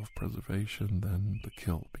their self-preservation than the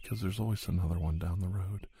kill, because there's always another one down the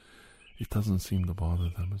road. It doesn't seem to bother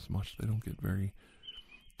them as much. They don't get very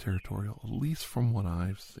territorial, at least from what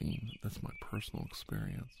I've seen. That's my personal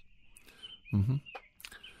experience.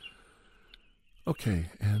 Okay,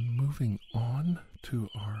 and moving on to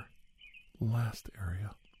our last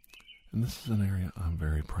area. And this is an area I'm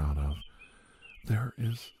very proud of. There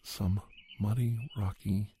is some muddy,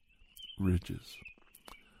 rocky ridges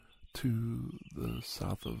to the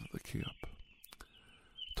south of the camp,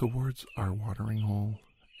 towards our watering hole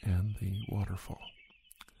and the waterfall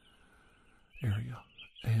area.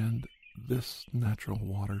 And this natural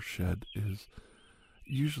watershed is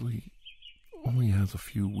usually only has a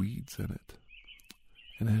few weeds in it.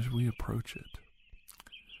 And as we approach it,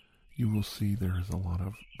 you will see there is a lot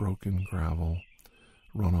of broken gravel,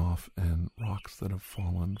 runoff, and rocks that have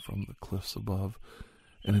fallen from the cliffs above,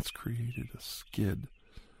 and it's created a skid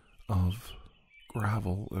of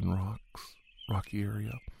gravel and rocky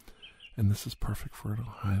area. And this is perfect for an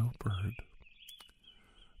Ohio bird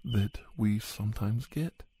that we sometimes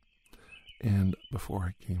get. And before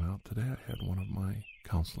I came out today, I had one of my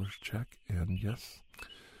counselors check, and yes,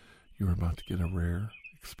 you're about to get a rare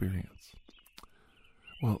experience.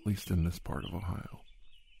 Well, at least in this part of Ohio.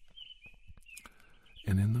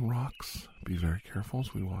 And in the rocks, be very careful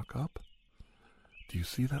as we walk up. Do you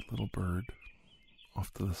see that little bird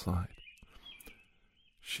off to the side?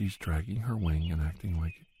 She's dragging her wing and acting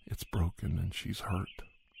like it's broken and she's hurt.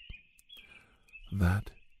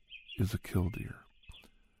 That is a killdeer.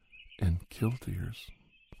 And killdeers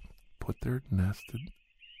put their nest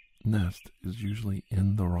is usually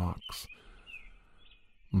in the rocks.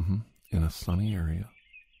 In a sunny area.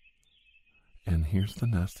 And here's the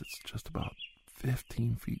nest. It's just about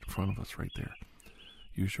 15 feet in front of us right there.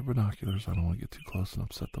 Use your binoculars. I don't want to get too close and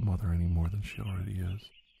upset the mother any more than she already is.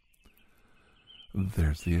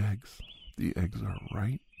 There's the eggs. The eggs are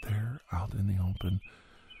right there out in the open,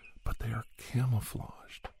 but they are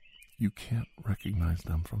camouflaged. You can't recognize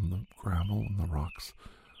them from the gravel and the rocks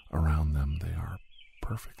around them. They are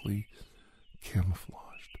perfectly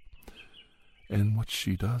camouflaged. And what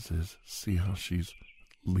she does is, see how she's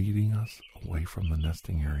leading us away from the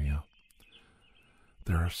nesting area.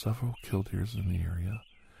 There are several killdeers in the area,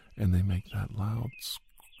 and they make that loud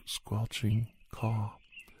squelching caw.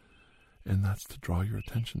 And that's to draw your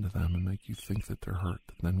attention to them and make you think that they're hurt.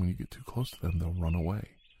 And then when you get too close to them, they'll run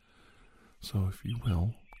away. So if you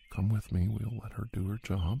will, come with me. We'll let her do her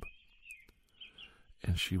job.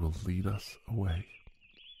 And she will lead us away.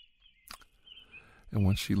 And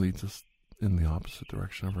once she leads us in the opposite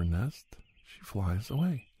direction of her nest, she flies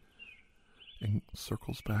away and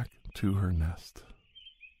circles back to her nest.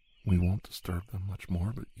 We won't disturb them much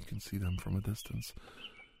more, but you can see them from a distance.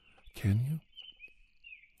 Can you?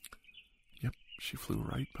 Yep, she flew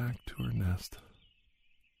right back to her nest.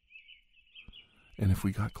 And if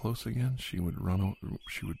we got close again, she would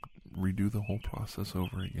redo the whole process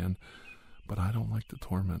over again, but I don't like to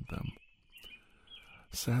torment them.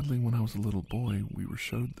 Sadly, when I was a little boy, we were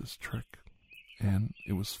showed this trick, and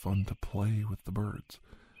it was fun to play with the birds.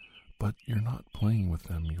 But you're not playing with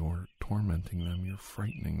them, you're tormenting them, you're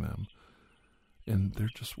frightening them. And they're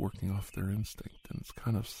just working off their instinct, and it's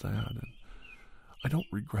kind of sad. And I don't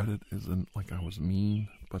regret it as in like I was mean,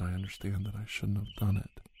 but I understand that I shouldn't have done it.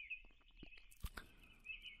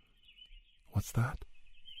 What's that?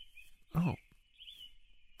 Oh.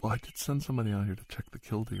 Well, I did send somebody out here to check the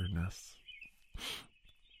killdeer nests.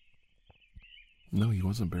 No, he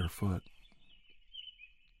wasn't barefoot.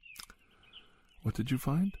 What did you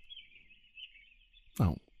find?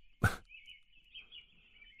 Oh.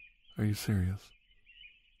 Are you serious?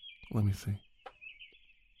 Let me see.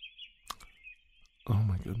 Oh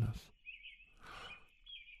my goodness.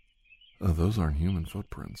 Oh, those aren't human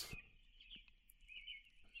footprints.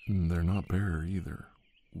 And they're not bear either.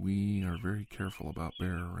 We are very careful about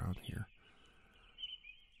bear around here.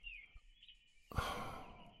 Oh,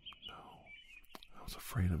 no. I was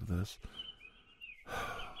afraid of this.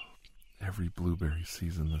 Every blueberry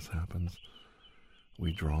season this happens.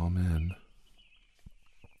 We draw them in.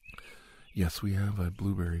 Yes, we have a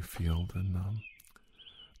blueberry field, and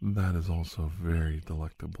that is also very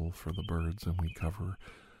delectable for the birds, and we cover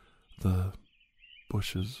the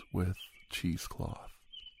bushes with cheesecloth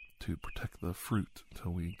to protect the fruit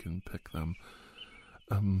till we can pick them.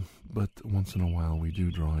 But once in a while we do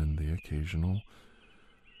draw in the occasional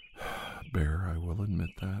bear, I will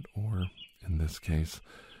admit that, or in this case,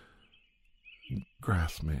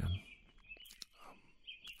 grassman.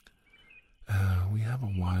 We have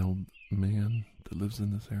a wild man that lives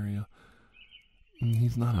in this area.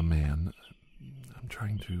 He's not a man.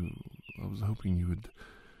 I was hoping you would...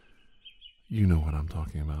 You know what I'm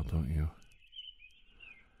talking about, don't you?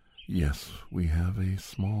 Yes, we have a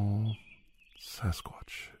small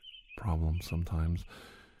Sasquatch problem sometimes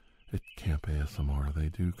at Camp ASMR. They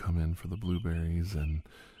do come in for the blueberries and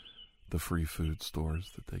the free food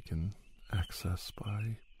stores that they can access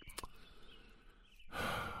by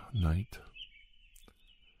night.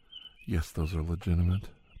 Yes, those are legitimate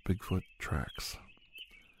Bigfoot tracks.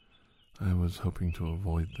 I was hoping to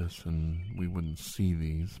avoid this and we wouldn't see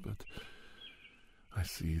these, but I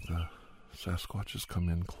see the Sasquatches come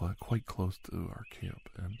in quite close to our camp,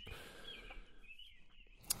 and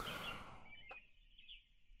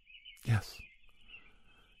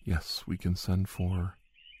yes, we can send for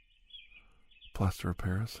plaster of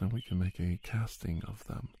Paris and we can make a casting of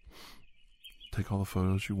them. Take all the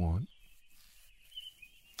photos you want.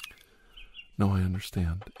 No, I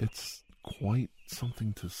understand. It's quite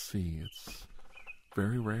something to see. It's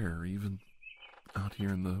very rare, even out here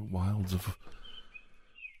in the wilds of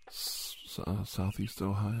Southeast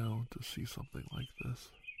Ohio, to see something like this.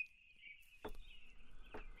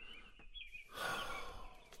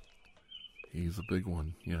 He's a big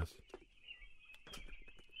one, yes.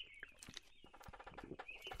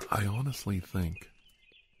 I honestly think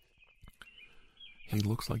he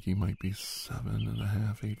looks like he might be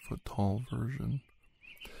 7.5, 8 foot tall version.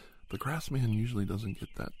 The grassman usually doesn't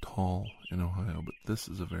get that tall in Ohio, but this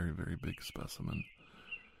is a very, very big specimen.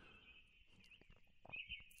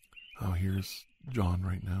 Oh, here's John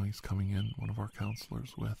right now. He's coming in, one of our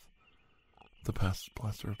counselors, with the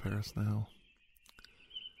plaster of Paris now.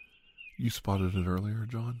 You spotted it earlier,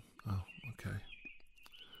 John? Oh, okay.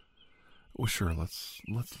 Well, sure,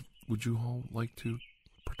 would you all like to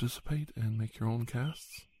participate and make your own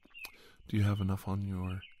casts? Do you have enough on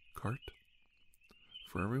your cart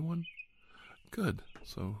for everyone? Good.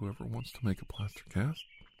 So whoever wants to make a plaster cast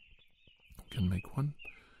can make one.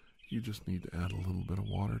 You just need to add a little bit of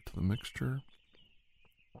water to the mixture.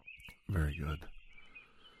 Very good.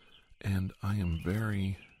 And I am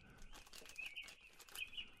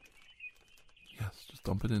just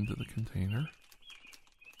dump it into the container.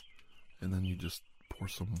 And then you just pour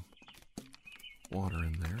some water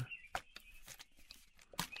in there.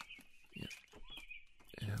 Yeah.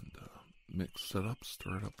 And mix it up,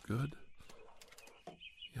 stir it up good.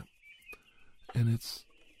 Yep. And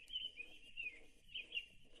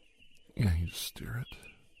you just stir it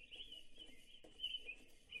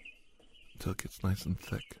until it gets nice and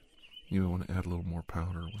thick. You want to add a little more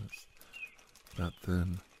powder when it's that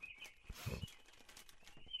thin.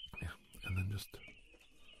 Yeah, and then just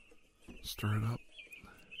stir it up.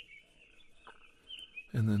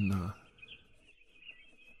 And then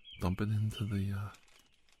dump it into the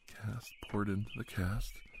cast, pour it into the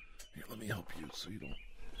cast. Here, let me help you so you don't...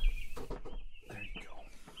 There you go.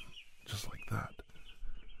 Just like that.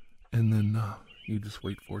 And then you just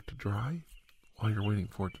wait for it to dry. While you're waiting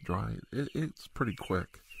for it to dry, it's pretty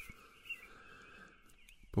quick.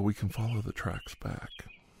 But we can follow the tracks back.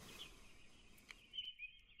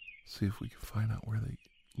 See if we can find out where they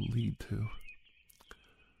lead to.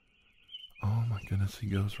 Oh my goodness, he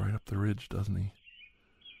goes right up the ridge, doesn't he?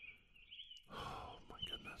 Oh my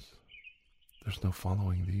goodness. There's no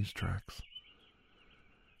following these tracks.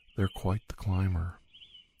 They're quite the climber.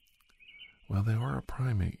 Well, they are a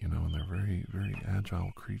primate, and they're very, very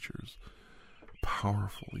agile creatures.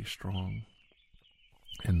 Powerfully strong.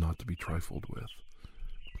 And not to be trifled with.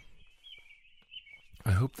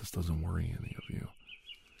 I hope this doesn't worry any of you.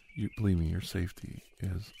 Believe me, your safety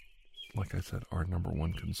is, like I said, our number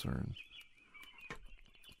one concern.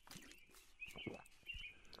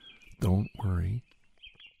 Don't worry.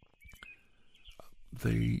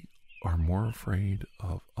 They are more afraid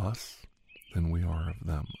of us than we are of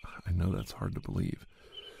them. I know that's hard to believe.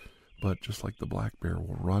 But just like the black bear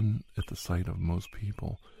will run at the sight of most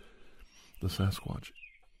people, the Sasquatch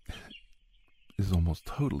is almost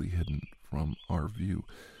totally hidden from our view.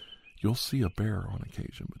 You'll see a bear on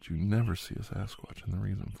occasion, but you never see a Sasquatch. And the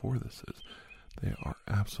reason for this is they are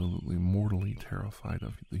absolutely mortally terrified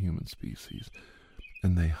of the human species.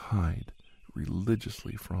 And they hide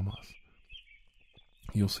religiously from us.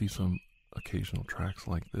 you'll see some occasional tracks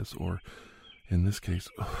like this, or in this case,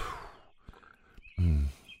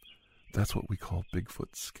 that's what we call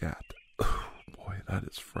Bigfoot scat. Boy, that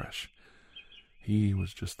is fresh. He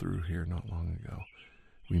was just through here not long ago.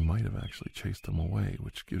 We might have actually chased him away,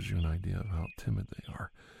 which gives you an idea of how timid they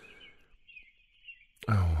are.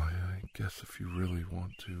 Oh, I guess if you really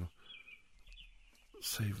want to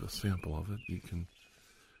save a sample of it, you can...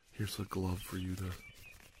 Here's a glove for you to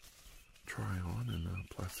try on and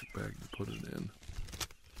a plastic bag to put it in.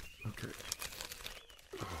 Okay.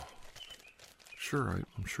 Oh. Sure,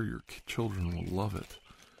 I'm sure your children will love it.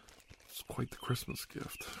 It's quite the Christmas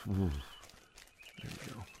gift. Ooh. There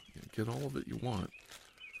you go. Yeah, get all of it you want.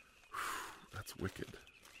 That's wicked.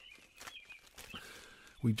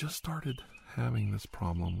 We just started having this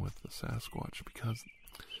problem with the Sasquatch because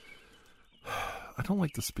I don't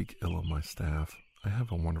like to speak ill of my staff. I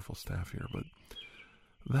have a wonderful staff here, but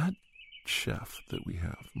that chef that we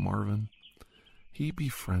have, Marvin, he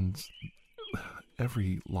befriends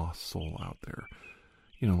every lost soul out there.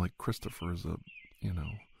 You know, like Christopher is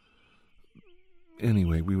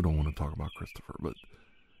anyway, we don't want to talk about Christopher, but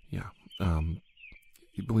yeah,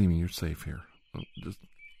 believe me, you're safe here.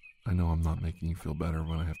 I know I'm not making you feel better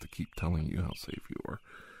when I have to keep telling you how safe you are,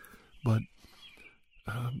 but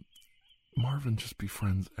Marvin just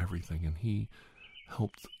befriends everything, and he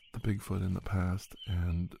helped the Bigfoot in the past,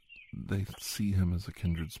 and they see him as a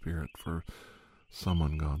kindred spirit for some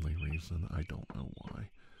ungodly reason. I don't know why,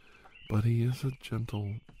 but he is a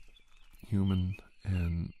gentle human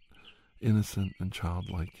and innocent and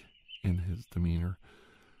childlike in his demeanor.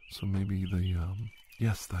 So maybe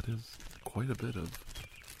yes, that is quite a bit of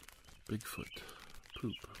Bigfoot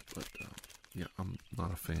poop, but yeah, I'm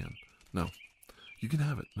not a fan. No, you can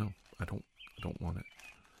have it. No, I don't want it.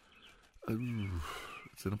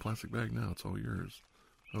 It's in a plastic bag now. It's all yours.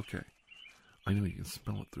 Okay. I know you can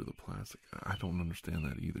smell it through the plastic. I don't understand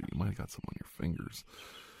that either. You might have got some on your fingers.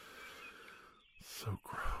 So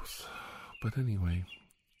gross. But anyway,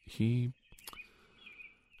 he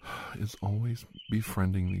is always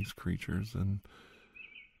befriending these creatures, and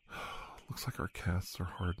looks like our casts are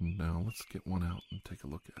hardened now. Let's get one out and take a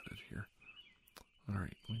look at it here. All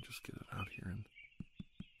right, let me just get it out here, and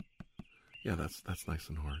yeah, that's nice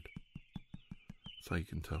and hard. That's how you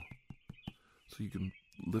can tell. So you can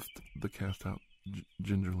lift the cast out,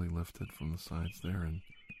 gingerly lift it from the sides there, and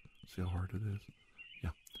see how hard it is.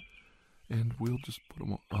 Yeah, and we'll just put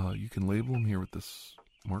them. You can label them here with this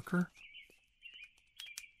marker.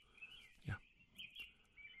 Yeah,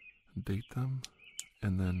 date them,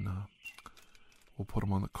 and then we'll put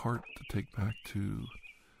them on the cart to take back to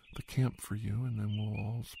the camp for you, and then we'll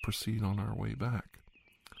all proceed on our way back.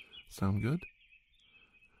 Sound good?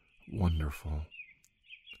 Wonderful.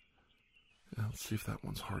 Let's see if that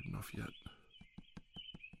one's hard enough yet.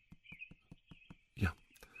 Yeah,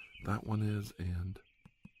 that one is, and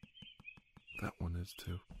that one is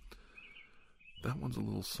too. That one's a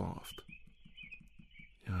little soft.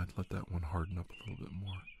 Yeah, I'd let that one harden up a little bit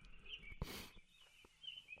more.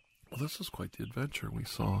 Well, this is quite the adventure. We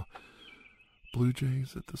saw blue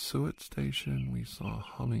jays at the suet station. We saw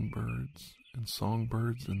hummingbirds and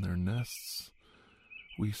songbirds in their nests.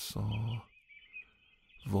 We saw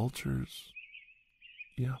vultures.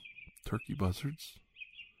 Yeah, turkey buzzards.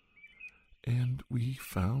 And we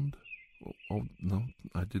found, oh no,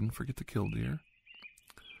 I didn't forget the killdeer.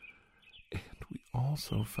 And we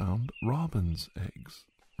also found robin's eggs.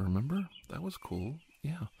 Remember? That was cool.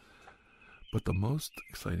 Yeah. But the most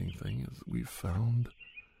exciting thing is we found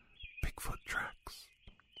Bigfoot tracks.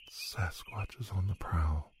 Sasquatch is on the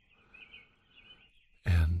prowl.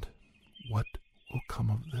 And what will come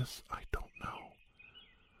of this, I don't know.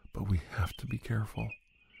 But we have to be careful.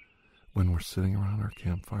 When we're sitting around our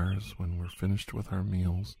campfires, when we're finished with our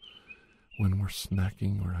meals, when we're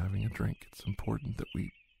snacking or having a drink, it's important that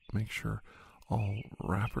we make sure all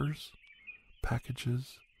wrappers,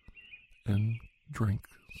 packages, and drinks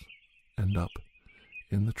end up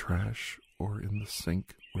in the trash or in the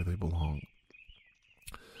sink where they belong,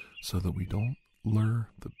 so that we don't lure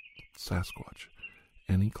the Sasquatch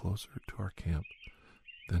any closer to our camp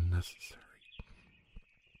than necessary.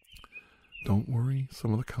 Don't worry,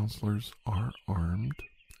 some of the counselors are armed,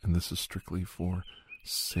 and this is strictly for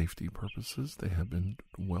safety purposes. They have been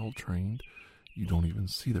well trained. You don't even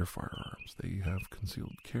see their firearms. They have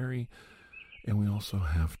concealed carry, and we also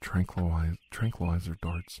have tranquilizer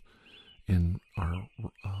darts in our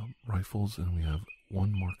rifles, and we have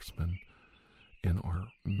one marksman in our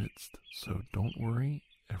midst. So don't worry,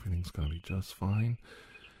 everything's going to be just fine.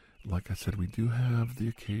 Like I said, we do have the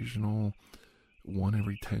occasional one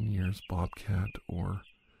every 10 years bobcat or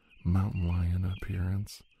mountain lion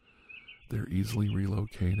appearance. They're easily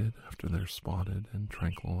relocated after they're spotted and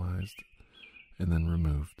tranquilized and then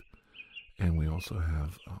removed. And we also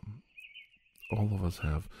have, all of us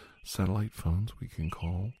have satellite phones we can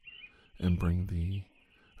call and bring the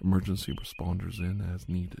emergency responders in as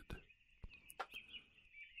needed.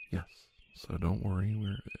 Yes, so don't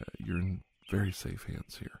worry, you're in very safe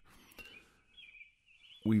hands here.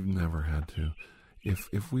 We've never had to.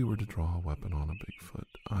 If we were to draw a weapon on a Bigfoot,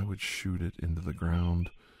 I would shoot it into the ground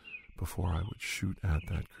before I would shoot at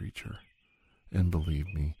that creature. And believe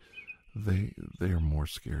me, they are more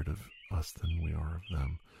scared of us than we are of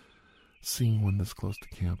them. Seeing one this close to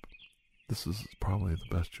camp, this is probably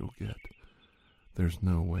the best you'll get. There's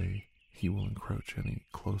no way he will encroach any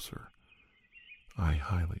closer. I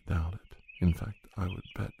highly doubt it. In fact, I would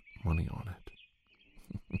bet money on it.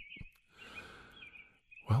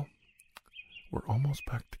 Well, we're almost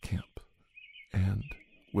back to camp. And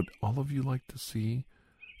would all of you like to see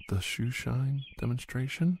the shoe shine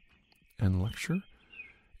demonstration and lecture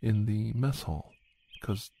in the mess hall?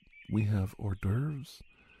 Because we have hors d'oeuvres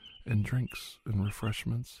and drinks and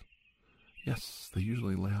refreshments. Yes, they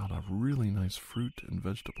usually lay out a really nice fruit and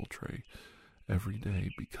vegetable tray every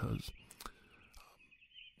day because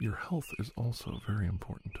your health is also very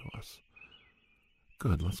important to us.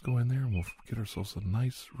 Good, let's go in there and we'll get ourselves a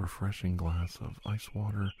nice, refreshing glass of ice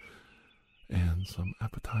water and some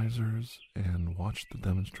appetizers and watch the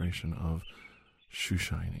demonstration of shoe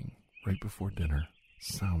shining right before dinner.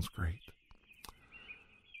 Sounds great.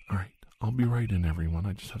 All right, I'll be right in, everyone.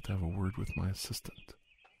 I just have to have a word with my assistant.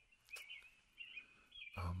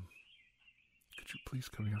 Could you please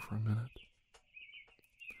come here for a minute?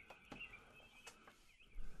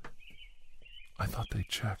 I thought they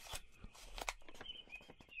checked.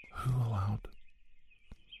 Who allowed?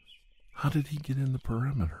 How did he get in the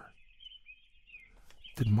perimeter?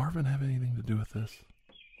 Did Marvin have anything to do with this?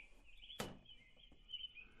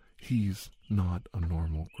 He's not a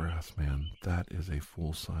normal grass man. That is a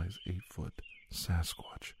full-size 8-foot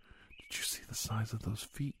Sasquatch. Did you see the size of those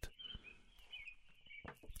feet?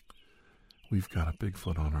 We've got a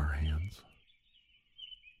Bigfoot on our hands.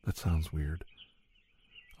 That sounds weird.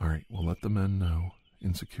 All right, we'll let the men know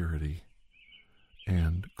in security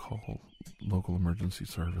and call local emergency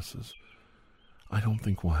services. I don't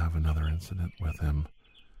think we'll have another incident with him.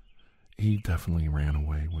 He definitely ran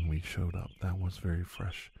away when we showed up. That was very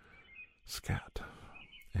fresh scat.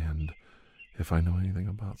 And if I know anything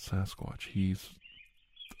about Sasquatch, he's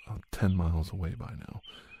 10 miles away by now,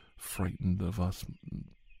 frightened of us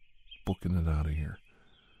booking it out of here.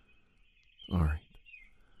 All right.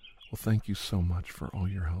 Well, thank you so much for all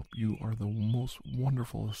your help. You are the most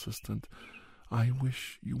wonderful assistant. I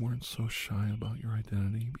wish you weren't so shy about your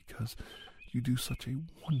identity because you do such a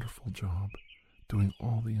wonderful job doing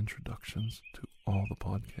all the introductions to all the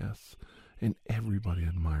podcasts, and everybody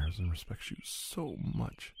admires and respects you so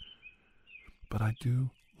much. But I do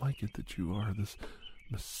like it that you are this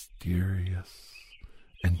mysterious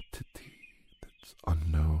entity that's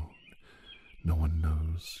unknown. No one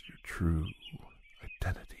knows your true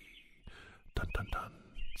identity. Dun dun dun.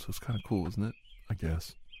 So it's kind of cool, isn't it? I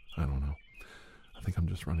guess. I don't know. I think I'm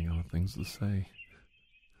just running out of things to say.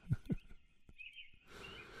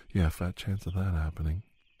 Yeah, fat chance of that happening.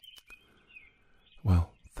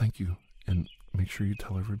 Well, thank you. And make sure you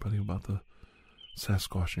tell everybody about the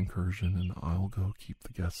Sasquatch incursion, and I'll go keep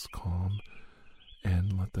the guests calm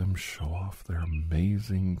and let them show off their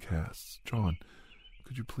amazing casts. John,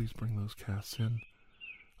 could you please bring those casts in?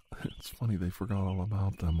 It's funny, they forgot all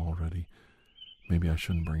about them already. Maybe I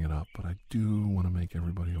shouldn't bring it up, but I do want to make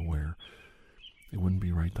everybody aware. It wouldn't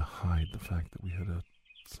be right to hide the fact that we had a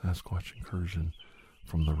Sasquatch incursion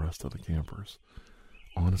from the rest of the campers.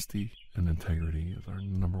 Honesty and integrity is our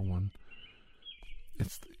number one.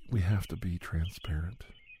 We have to be transparent.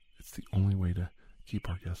 It's the only way to keep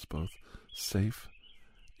our guests both safe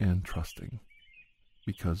and trusting.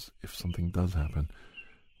 Because if something does happen,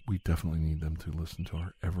 we definitely need them to listen to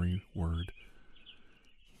our every word.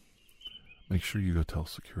 Make sure you go tell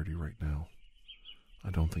security right now. I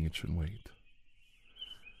don't think it should wait.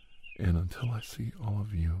 And until I see all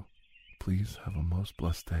of you, please have a most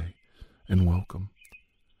blessed day and welcome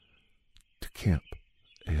to Camp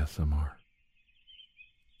ASMR.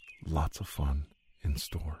 Lots of fun in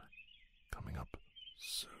store coming up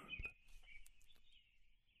soon.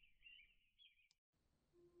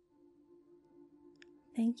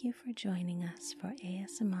 Thank you for joining us for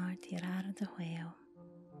ASMR Tirar de Juego.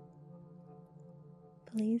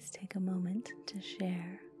 Please take a moment to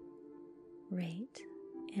share, rate,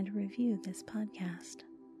 and review this podcast.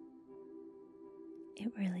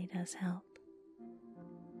 It really does help.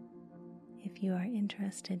 If you are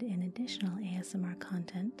interested in additional ASMR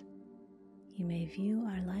content, you may view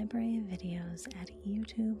our library of videos at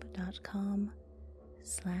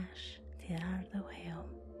youtube.com/tirardehuello.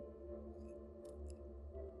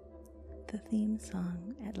 The theme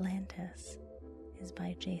song, Atlantis, is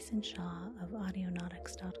by Jason Shaw of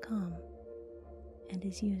Audionautics.com and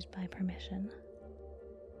is used by permission.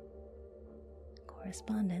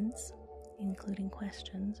 Correspondence, including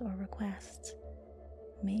questions or requests,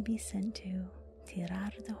 may be sent to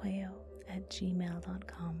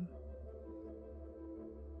tirardehuello@gmail.com.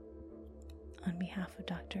 On behalf of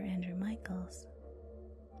Dr. Andrew Michaels,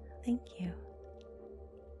 thank you.